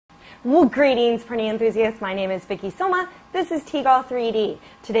Well, greetings, printing enthusiasts. My name is Vicky Soma. This is T-Gall 3D.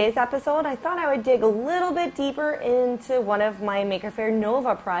 Today's episode, I thought I would dig a little bit deeper into one of my Maker Faire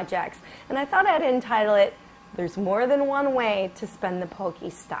Nova projects, and I thought I'd entitle it, There's More Than One Way to Spin the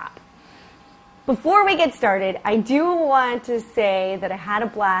PokéStop. Before we get started, I do want to say that I had a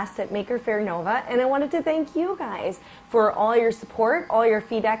blast at Maker Faire Nova, and I wanted to thank you guys for all your support, all your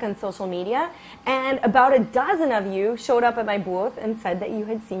feedback on social media, and about a dozen of you showed up at my booth and said that you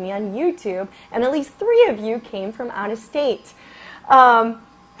had seen me on YouTube, and at least 3 of you came from out of state.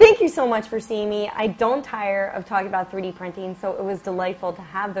 Thank you so much for seeing me. I don't tire of talking about 3D printing, so it was delightful to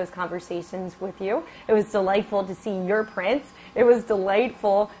have those conversations with you. It was delightful to see your prints. It was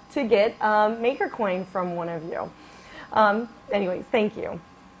delightful to get Maker Coin from one of you. Anyways, thank you.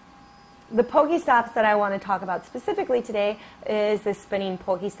 The PokéStops that I want to talk about specifically today is the Spinning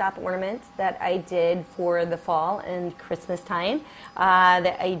PokéStop ornament that I did for the fall and Christmas time.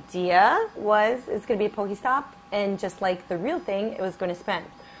 The idea was it's going to be a PokéStop, and just like the real thing, it was going to spin.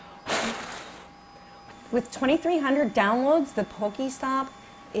 With 2,300 downloads, the PokéStop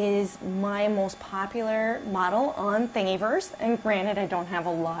is my most popular model on Thingiverse, and granted, I don't have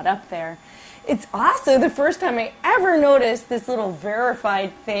a lot up there. It's also the first time I ever noticed this little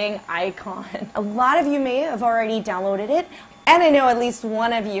verified thing icon. A lot of you may have already downloaded it, and I know at least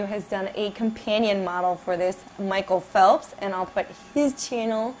one of you has done a companion model for this, Michael Phelps, and I'll put his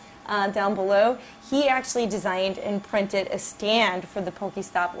channel down below. He actually designed and printed a stand for the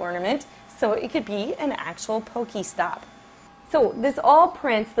PokéStop ornament, so it could be an actual PokéStop. So this all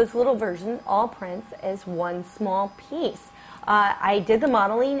prints, this little version, all prints as one small piece. I did the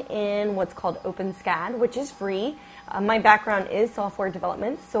modeling in what's called OpenSCAD, which is free. My background is software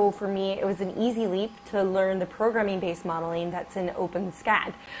development, so for me it was an easy leap to learn the programming-based modeling that's in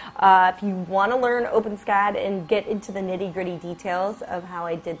OpenSCAD. If you want to learn OpenSCAD and get into the nitty-gritty details of how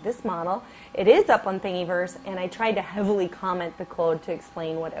I did this model, it is up on Thingiverse, and I tried to heavily comment the code to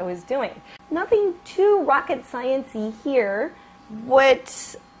explain what I was doing. Nothing too rocket science-y here.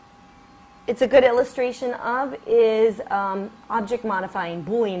 What it's a good illustration of is object modifying,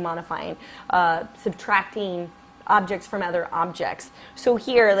 Boolean modifying, subtracting objects from other objects. So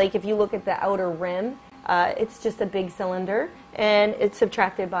here, like if you look at the outer rim, it's just a big cylinder, and it's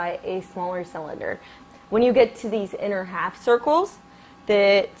subtracted by a smaller cylinder. When you get to these inner half circles,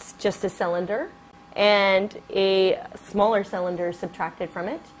 that's just a cylinder, and a smaller cylinder is subtracted from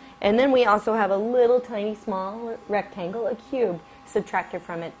it. And then we also have a little tiny small rectangle, a cube, subtracted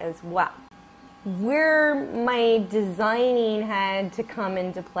from it as well. Where my designing had to come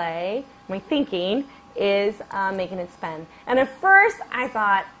into play, my thinking, is making it spin. And at first I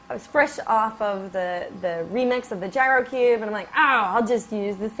thought, I was fresh off of the remix of the Gyro Cube, and I'm like, oh, I'll just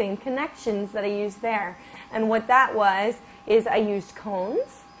use the same connections that I used there. And what that was is I used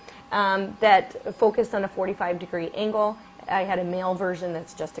cones that focused on a 45-degree angle. I had a male version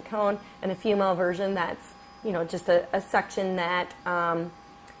that's just a cone, and a female version that's, you know, just a section that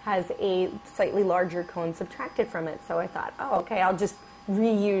has a slightly larger cone subtracted from it. So I thought, oh, okay, I'll just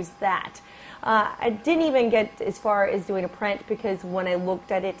reuse that. I didn't even get as far as doing a print, because when I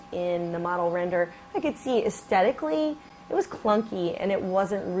looked at it in the model render, I could see aesthetically it was clunky and it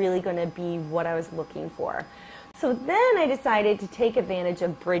wasn't really going to be what I was looking for. So then I decided to take advantage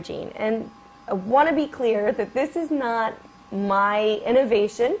of bridging, and I want to be clear that this is not my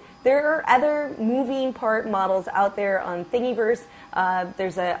innovation. There are other moving part models out there on Thingiverse.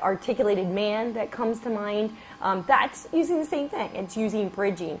 There's an articulated man that comes to mind. That's using the same thing. It's using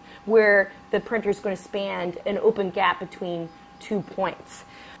bridging, where the printer is going to span an open gap between 2 points.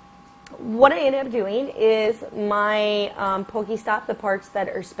 What I ended up doing is my PokéStop, the parts that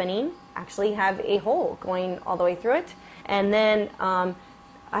are spinning, actually have a hole going all the way through it. And then I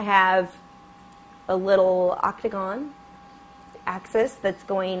have a little octagon axis that's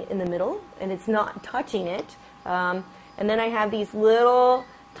going in the middle, and it's not touching it. And then I have these little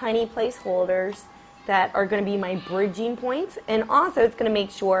tiny placeholders that are going to be my bridging points, and also it's going to make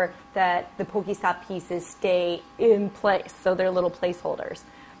sure that the PokéStop pieces stay in place, so they're little placeholders.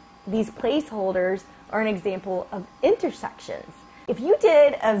 These placeholders are an example of intersections. If you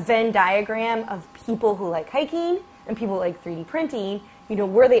did a Venn diagram of people who like hiking and people who like 3D printing, you know,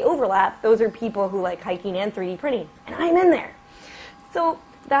 where they overlap, those are people who like hiking and 3D printing, and I'm in there. So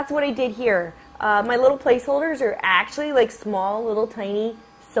that's what I did here. My little placeholders are actually like small little tiny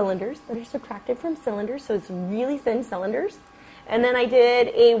cylinders that are subtracted from cylinders, so it's really thin cylinders. And then I did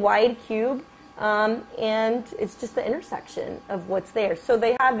a wide cube, and it's just the intersection of what's there. So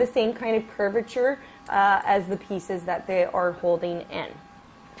they have the same kind of curvature as the pieces that they are holding in.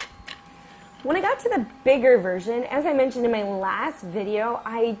 When I got to the bigger version, as I mentioned in my last video,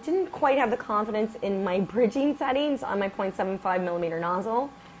 I didn't quite have the confidence in my bridging settings on my 0.75mm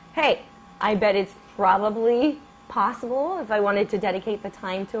nozzle. Hey, I bet it's probably possible if I wanted to dedicate the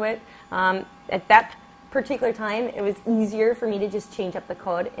time to it. At that particular time, it was easier for me to just change up the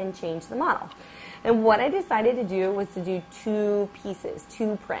code and change the model. And what I decided to do was to do two pieces,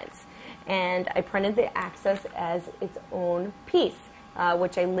 two prints. And I printed the axis as its own piece,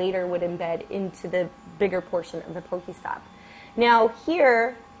 which I later would embed into the bigger portion of the PokéStop. Now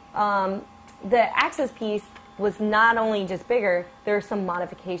here, the axis piece was not only just bigger, there are some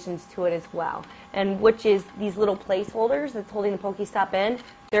modifications to it as well. And which is these little placeholders that's holding the PokéStop in,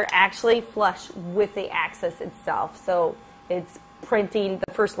 they're actually flush with the axis itself. So it's printing,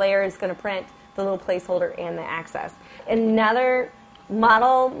 the first layer is going to print the little placeholder and the axis. Another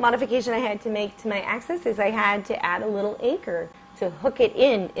model modification I had to make to my axis is I had to add a little anchor to hook it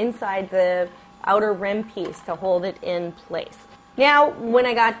inside the outer rim piece to hold it in place. Now, when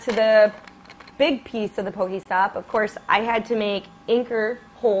I got to the big piece of the PokéStop, of course, I had to make anchor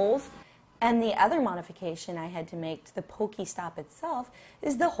holes. And the other modification I had to make to the PokéStop itself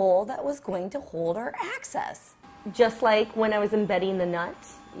is the hole that was going to hold our axis. Just like when I was embedding the nut,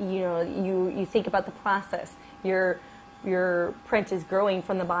 you think about the process. Your print is growing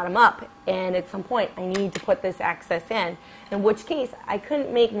from the bottom up, and at some point I need to put this axis in which case I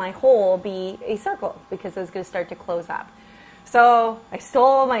couldn't make my hole be a circle because it was going to start to close up. So I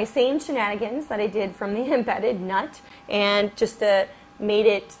stole my same shenanigans that I did from the embedded nut and just made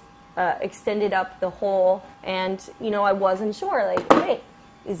it extended up the hole, and I wasn't sure, like, hey,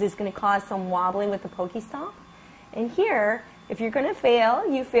 is this going to cause some wobbling with the PokéStop? And here, if you're going to fail,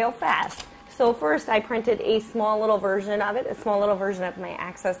 you fail fast. So first I printed a small little version of it, a small little version of my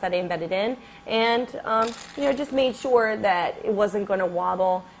axis that I embedded in, and just made sure that it wasn't going to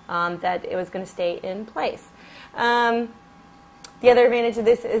wobble, that it was going to stay in place. The other advantage of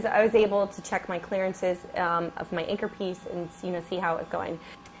this is I was able to check my clearances of my anchor piece and see how it was going.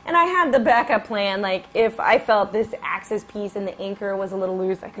 And I had the backup plan, like if I felt this axis piece and the anchor was a little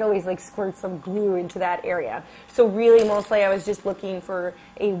loose, I could always like squirt some glue into that area. So really mostly I was just looking for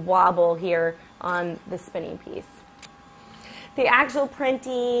a wobble here on the spinning piece. The actual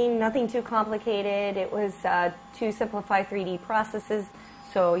printing, nothing too complicated. It was two simplified 3D processes.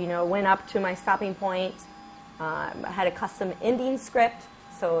 So, went up to my stopping point. I had a custom ending script,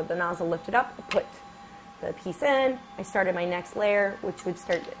 so the nozzle lifted up, I put the piece in, I started my next layer, which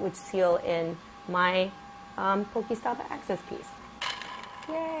seal in my PokéStop axis piece.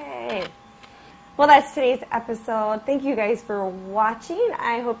 Yay! Well, that's today's episode. Thank you guys for watching.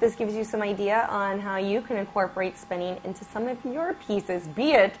 I hope this gives you some idea on how you can incorporate spinning into some of your pieces,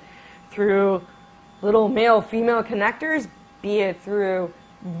 be it through little male-female connectors, be it through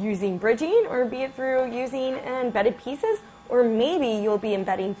using bridging, or be it through using embedded pieces, or maybe you'll be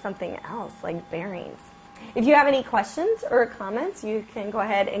embedding something else like bearings. If you have any questions or comments, you can go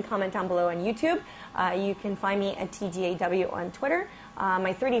ahead and comment down below on YouTube. You can find me at TGAW on Twitter.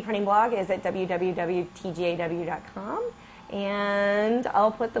 My 3D printing blog is at www.tgaw.com, and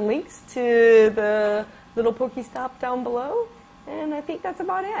I'll put the links to the little PokéStop down below, and I think that's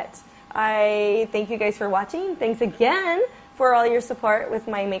about it. I thank you guys for watching. Thanks again for all your support with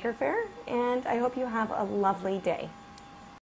my Maker Faire, and I hope you have a lovely day.